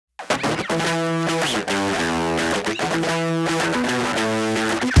What's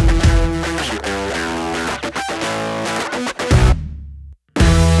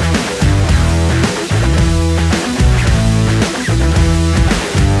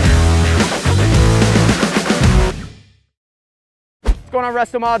going on,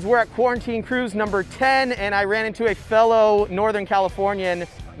 RestoMods? We're at quarantine cruise number 10, and I ran into a fellow Northern Californian,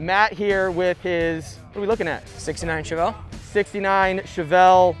 Matt, here with his, what are we looking at? 69 Chevelle. 69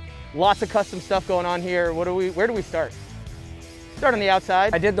 Chevelle. Lots of custom stuff going on here. Where do we start? Start on the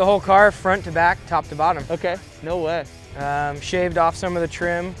outside. I did the whole car, front to back, top to bottom. Okay, no way. Shaved off some of the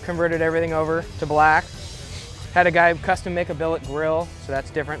trim, converted everything over to black. Had a guy custom make a billet grill, so that's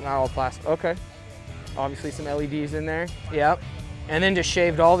different, not all plastic. Okay. Obviously some LEDs in there. Yep. And then just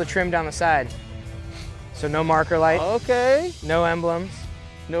shaved all the trim down the side. So no marker light. Okay. No emblems.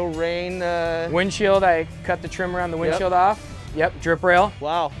 No rain. Windshield, I cut the trim around the windshield off. Yep, drip rail.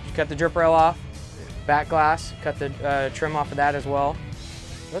 Wow. Cut the drip rail off. Back glass, cut the trim off of that as well.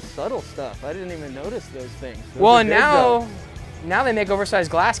 That's subtle stuff. I didn't even notice those things. Well, and now they make oversized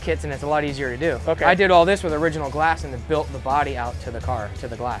glass kits, and it's a lot easier to do. Okay. I did all this with original glass and then built the body out to the car, to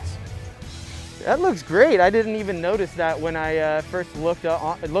the glass. That looks great. I didn't even notice that when I first looked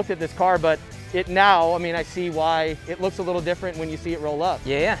at this car, but it now, I mean, I see why it looks a little different when you see it roll up.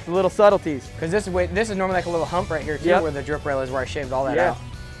 Yeah. The little subtleties. Because this is normally like a little hump right here too, where the drip rail is, where I shaved all that out.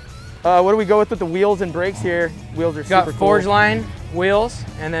 What do we go with the wheels and brakes here? Wheels are super cool. Got Forge Line wheels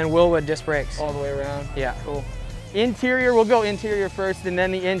and then Wilwood disc brakes. All the way around. Yeah. Cool. Interior, we'll go interior first and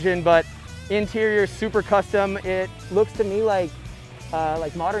then the engine, but interior super custom. It looks to me like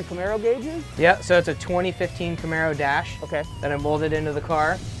modern Camaro gauges? Yeah, so it's a 2015 Camaro dash that I molded into the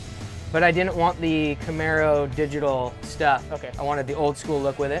car. But I didn't want the Camaro digital stuff. Okay. I wanted the old school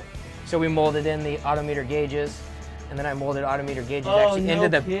look with it. So we molded in the odometer gauges, and then I molded odometer gauges into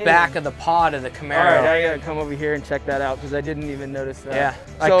the back of the pod of the Camaro. All right, I gotta come over here and check that out because I didn't even notice that. Yeah,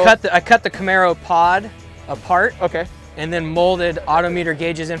 so, I cut the Camaro pod apart. Okay. And then molded odometer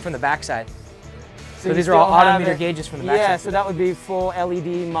gauges in from the backside. So these are all odometer gauges from the backside. Yeah, so that would be full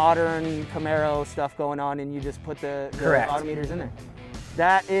LED, modern Camaro stuff going on, and you just put the odometers in there.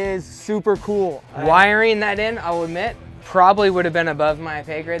 That is super cool. Wiring that in, I'll admit, probably would have been above my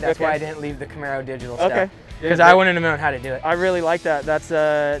pay grade. That's why I didn't leave the Camaro digital stuff. Okay. Because I wouldn't have known how to do it. I really like that. That's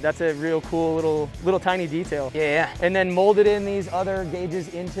a real cool little tiny detail. Yeah. And then molded in these other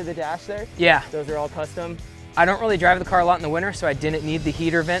gauges into the dash there? Yeah. Those are all custom? I don't really drive the car a lot in the winter, so I didn't need the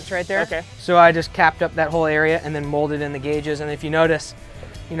heater vents right there. Okay. So I just capped up that whole area and then molded in the gauges. And if you notice,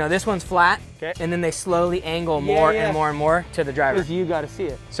 you know, this one's flat, and then they slowly angle more and more and more to the driver. Because you got to see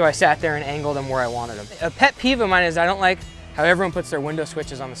it. So I sat there and angled them where I wanted them. A pet peeve of mine is I don't like how everyone puts their window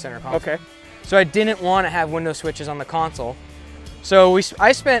switches on the center console. Okay. So I didn't want to have window switches on the console. So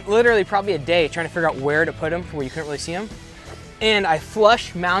I spent literally probably a day trying to figure out where to put them where you couldn't really see them. And I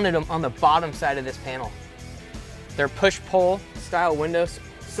flush mounted them on the bottom side of this panel. They're push-pull style windows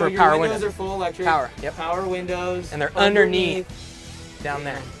for power windows. So your windows are full electric? Power, yep. Power windows. And they're underneath down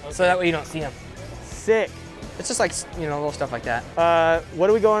there. Okay. So that way you don't see them. Sick. It's just like, you know, little stuff like that. What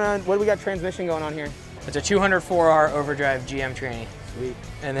are we going on? What do we got transmission going on here? It's a 204R overdrive GM tranny. Sweet.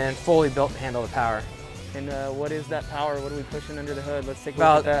 And then fully built to handle the power. And what is that power? What are we pushing under the hood? Let's take a look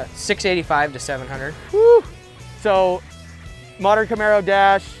at that. About 685 to 700. Woo! So, modern Camaro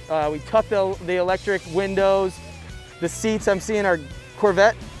dash. We tucked the electric windows. The seats I'm seeing are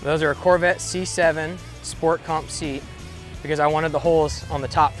Corvette. Those are a Corvette C7 Sport Comp seat because I wanted the holes on the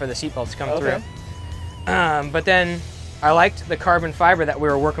top for the seat belts to come through. But then I liked the carbon fiber that we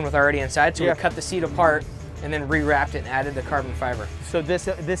were working with already inside, so we cut the seat apart and then rewrapped it and added the carbon fiber. So this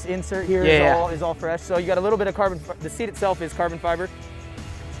insert here is all fresh. So you got a little bit of carbon. The seat itself is carbon fiber.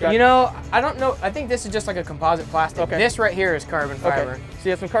 You know, I don't know. I think this is just like a composite plastic. This right here is carbon fiber. So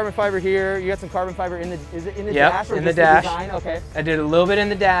you have some carbon fiber here. You got some carbon fiber in the, is it in the dash or in the dash. Design? Okay. I did a little bit in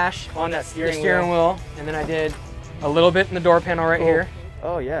the dash. On that steering wheel. And then I did a little bit in the door panel right here.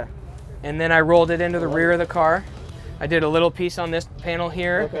 Oh yeah. And then I rolled it into the rear of the car. I did a little piece on this panel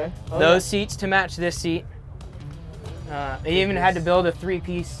here. Okay. Those seats to match this seat. They even had to build a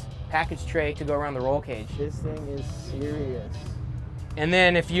 3-piece package tray to go around the roll cage. This thing is serious. And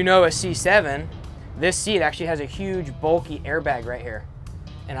then if you know a C7, this seat actually has a huge bulky airbag right here.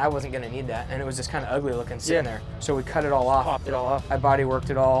 And I wasn't gonna need that. And it was just kind of ugly looking sitting there. So we cut it all off. Popped it all off. I body worked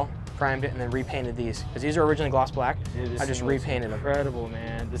it all, primed it, and then repainted these. Because these are originally gloss black. Dude, I just repainted them. Incredible,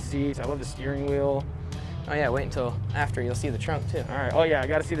 man. The seats, I love the steering wheel. Oh yeah, wait until after, you'll see the trunk too. All right, oh yeah, I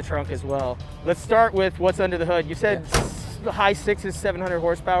gotta see the trunk as well. Let's start with what's under the hood. You said the high 6s, 700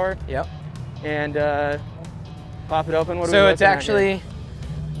 horsepower. Yep. And pop it open, what are we So looking it's actually,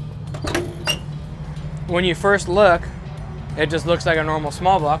 when you first look, it just looks like a normal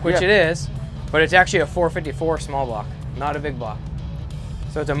small block, which Yeah. it is, but it's actually a 454 small block, not a big block.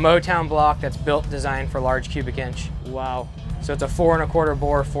 So it's a Motown block that's designed for large cubic inch. Wow. So it's a 4 1/4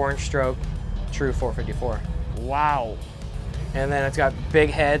 bore, 4-inch stroke, true 454. Wow. And then it's got big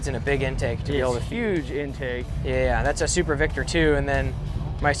heads and a big intake to be able to. Huge intake. Yeah, that's a Super Victor too. And then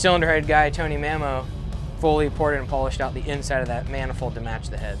my cylinder head guy, Tony Mamo, fully ported and polished out the inside of that manifold to match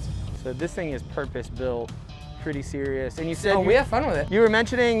the heads. So this thing is purpose built, pretty serious. And you said we have fun with it. You were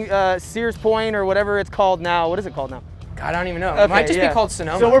mentioning Sears Point or whatever it's called now. What is it called now? God, I don't even know. Okay, It might just be called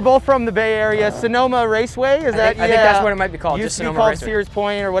Sonoma. So we're both from the Bay Area. Sonoma Raceway, is that? I think that's what it might be called. Used just to be Sonoma called Raceway. Sears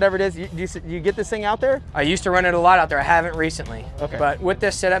Point or whatever it is. You get this thing out there? I used to run it a lot out there. I haven't recently. Okay. But with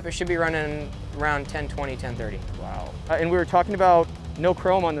this setup, it should be running around 1020, 1030. Wow. And we were talking about no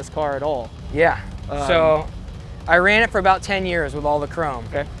chrome on this car at all. Yeah. So I ran it for about 10 years with all the chrome.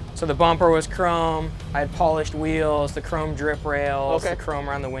 Okay. So the bumper was chrome. I had polished wheels, the chrome drip rails, Okay. the chrome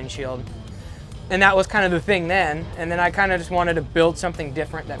around the windshield. And that was kind of the thing then. And then I kind of just wanted to build something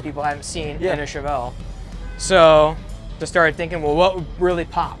different that people hadn't seen in a Chevelle. So I started thinking, well, what would really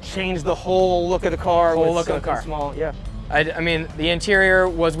pop? Change the whole look of the car. Whole with look of the car. Small. Yeah. I mean, the interior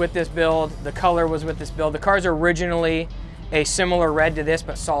was with this build. The color was with this build. The car's originally a similar red to this,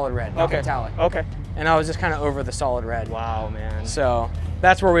 but solid red, not metallic. Okay. And I was just kind of over the solid red. Wow, man. So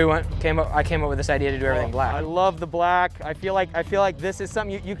that's where we went. I came up with this idea to do everything black. I love the black. I feel like this is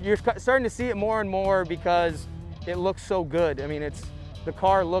something you're starting to see it more and more because it looks so good. I mean, the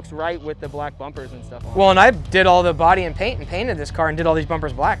car looks right with the black bumpers and stuff on it. Well, and I did all the body and paint and painted this car and did all these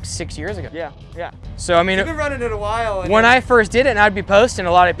bumpers black 6 years ago. Yeah, yeah. So I mean, You've been running it a while. When I first did it, and I'd be posting,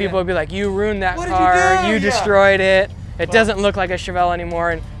 a lot of people would be like, "You ruined that car. You destroyed it. It doesn't look like a Chevelle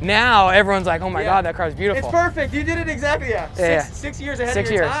anymore." And now everyone's like, "Oh my God, that car's beautiful." It's perfect. You did it exactly. Yeah. Six years ahead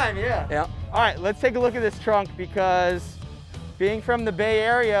of your time. Yeah. Yeah. All right, let's take a look at this trunk because being from the Bay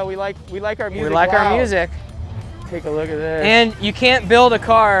Area, we like our music. We like our music. Take a look at this. And you can't build a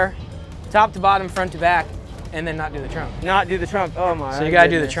car top to bottom, front to back, and then not do the trunk. Not do the trunk. Oh my. So you gotta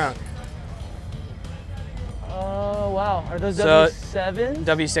do the trunk. Oh wow. Are those So, W7s?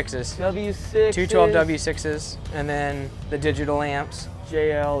 W6s. W6s. 212 W6s, and then the digital amps.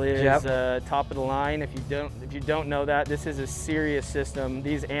 JL is top of the line. If you don't know that, this is a serious system.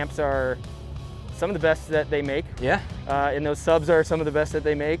 These amps are some of the best that they make. Yeah. And those subs are some of the best that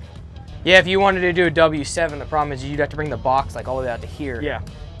they make. Yeah, if you wanted to do a W7, the problem is you'd have to bring the box like all the way out to here. Yeah.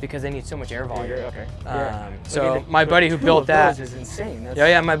 Because they need so much air volume. Okay. So my buddy who built that is insane.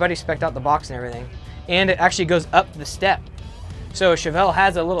 Yeah, my buddy spec'd out the box and everything. And it actually goes up the step. So Chevelle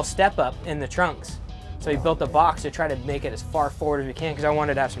has a little step up in the trunks. So he built the box to try to make it as far forward as we can because I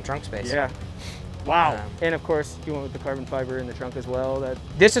wanted to have some trunk space. Yeah. Wow. And of course, you went with the carbon fiber in the trunk as well.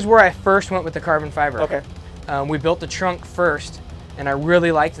 This is where I first went with the carbon fiber. Okay. We built the trunk first, and I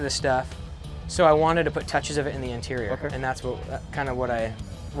really liked this stuff. So I wanted to put touches of it in the interior. Okay. And that's kind of what I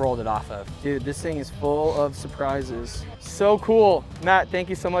rolled it off of. Dude, this thing is full of surprises. So cool. Matt, thank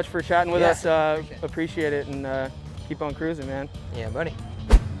you so much for chatting with us. Appreciate it, and keep on cruising, man. Yeah, buddy.